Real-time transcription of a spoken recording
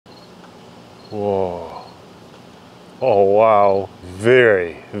Whoa. Oh, wow.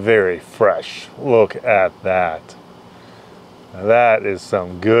 Very, very fresh. Look at that. That is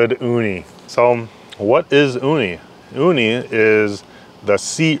some good uni. So what is uni? Uni is the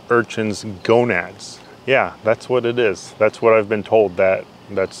sea urchin's gonads. Yeah, that's what it is. That's what I've been told,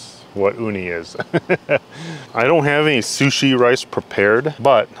 that's what uni is. I don't have any sushi rice prepared,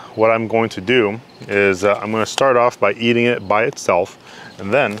 but what I'm going to do is I'm going to start off by eating it by itself,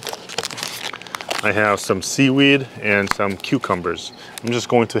 and then I have some seaweed and some cucumbers. I'm just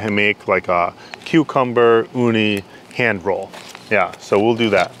going to make like a cucumber uni hand roll. Yeah, so we'll do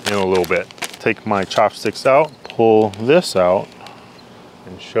that in a little bit. Take my chopsticks out, pull this out,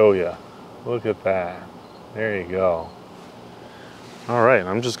 and show you. Look at that. There you go. All right,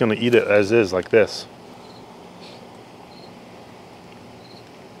 I'm just gonna eat it as is, like this.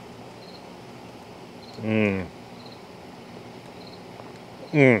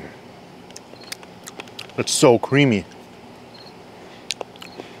 It's so creamy.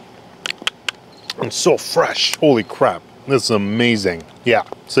 It's so fresh. Holy crap, this is amazing. Yeah,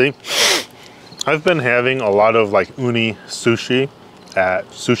 see? I've been having a lot of like uni sushi at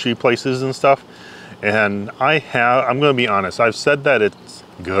sushi places and stuff. And I'm gonna be honest, I've said that it's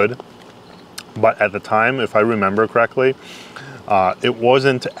good, but at the time, if I remember correctly, it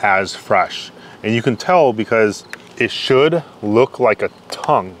wasn't as fresh. And you can tell because it should look like a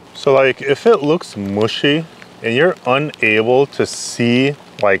tongue. So like if it looks mushy and you're unable to see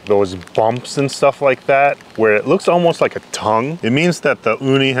like those bumps and stuff like that, where it looks almost like a tongue, it means that the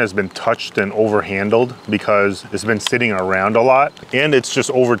uni has been touched and overhandled because it's been sitting around a lot, and it's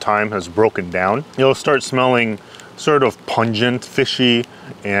just over time has broken down. It'll start smelling sort of pungent, fishy,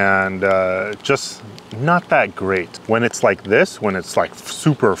 and just not that great. When it's like this, when it's like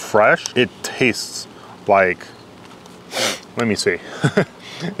super fresh, it tastes like, let me see.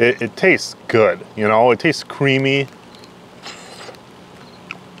 It tastes good, you know, it tastes creamy.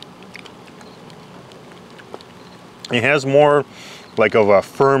 It has more like of a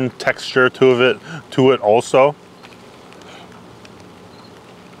firm texture to it also.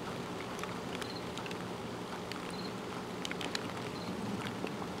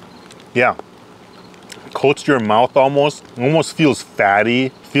 Yeah, coats your mouth almost feels fatty,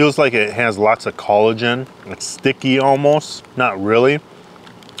 feels like it has lots of collagen. It's sticky almost, not really,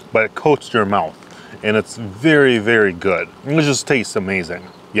 but it coats your mouth and it's very, very good. It just tastes amazing.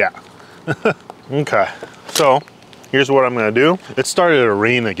 Yeah. Okay, so here's what I'm gonna do. It started to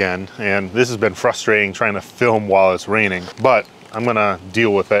rain again, and this has been frustrating trying to film while it's raining, but I'm gonna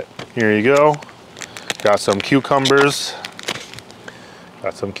deal with it. Here you go. Got some cucumbers.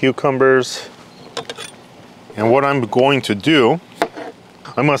 And what I'm going to do,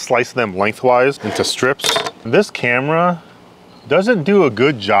 I'm gonna slice them lengthwise into strips. This camera doesn't do a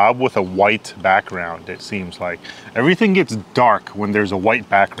good job with a white background, it seems like. Everything gets dark when there's a white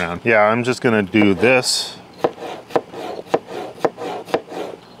background. Yeah, I'm just gonna do this.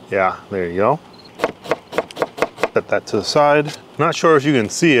 Yeah, there you go. Set that to the side. Not sure if you can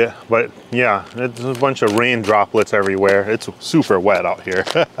see it, but yeah, there's a bunch of rain droplets everywhere. It's super wet out here.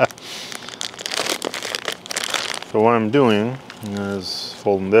 So what I'm doing is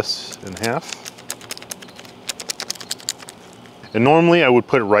folding this in half. And normally I would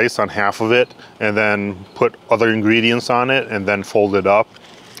put rice on half of it and then put other ingredients on it and then fold it up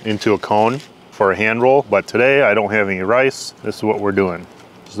into a cone for a hand roll. But today I don't have any rice. This is what we're doing.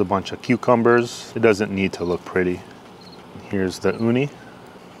 There's a bunch of cucumbers. It doesn't need to look pretty. Here's the uni.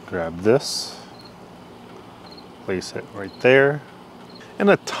 Grab this, place it right there, and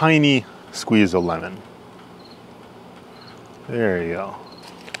a tiny squeeze of lemon. There you go.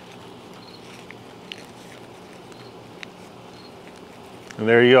 And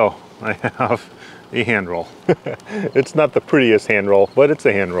there you go. I have a hand roll. It's not the prettiest hand roll, but it's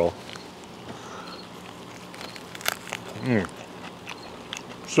a hand roll.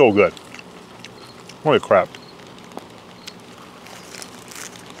 So good. Holy crap.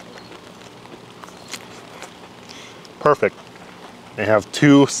 Perfect. I have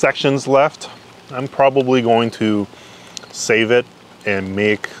 2 sections left. I'm probably going to save it and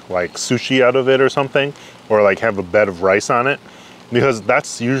make like sushi out of it or something, or like have a bed of rice on it, because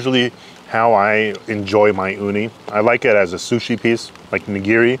that's usually how I enjoy my uni. I like it as a sushi piece, like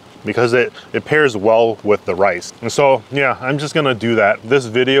nigiri, because it pairs well with the rice. And so, yeah, I'm just gonna do that. This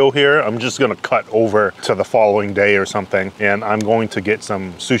video here, I'm just gonna cut over to the following day or something, and I'm going to get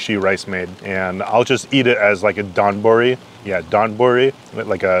some sushi rice made, and I'll just eat it as like a donburi. Yeah, donburi,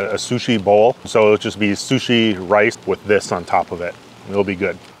 like a sushi bowl. So it'll just be sushi rice with this on top of it. It'll be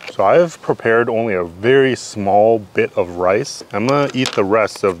good. So I've prepared only a very small bit of rice. I'm gonna eat the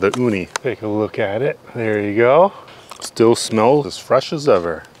rest of the uni. Take a look at it. There you go. Still smells as fresh as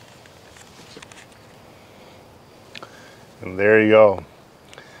ever. And there you go.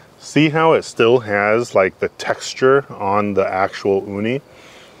 See how it still has like the texture on the actual uni?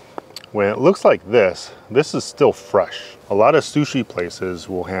 When it looks like this is still fresh. A lot of sushi places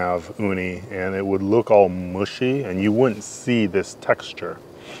will have uni and it would look all mushy and you wouldn't see this texture.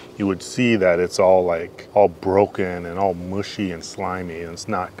 You would see that it's all like all broken and all mushy and slimy, and it's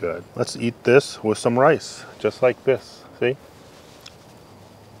not good. Let's eat this with some rice, just like this, see?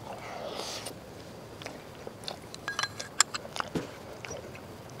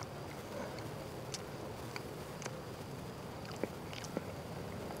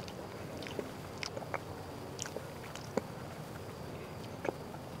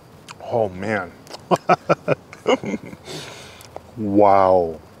 Oh man.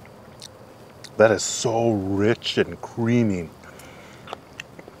 Wow. That is so rich and creamy.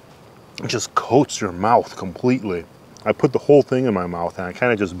 It just coats your mouth completely. I put the whole thing in my mouth and I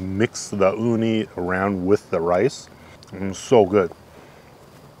kind of just mix the uni around with the rice. And it's so good.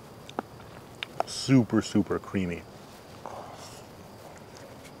 Super, super creamy.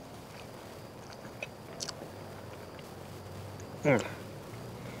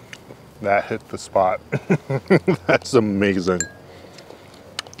 That hit the spot. That's amazing.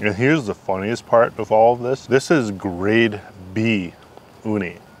 And here's the funniest part of all of this. This is grade B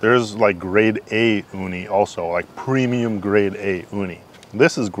uni. There's like grade A uni also, like premium grade A uni.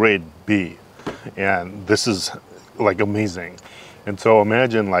 This is grade B, and this is like amazing. And so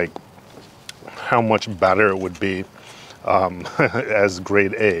imagine like how much better it would be as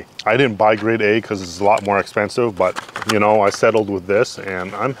grade A. I didn't buy grade A because it's a lot more expensive, but you know, I settled with this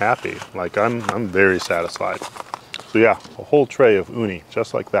and I'm happy. Like I'm very satisfied. So yeah, a whole tray of uni,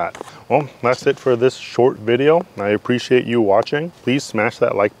 just like that. Well, that's it for this short video. I appreciate you watching. Please smash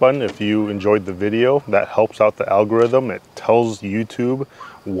that like button if you enjoyed the video. That helps out the algorithm. It tells YouTube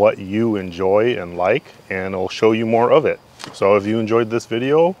what you enjoy and like, and it'll show you more of it. So if you enjoyed this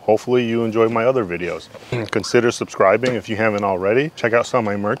video, hopefully you enjoy my other videos. Consider subscribing if you haven't already. Check out some of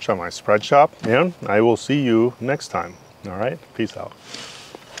my merch on my Spreadshop, and I will see you next time. All right, peace out.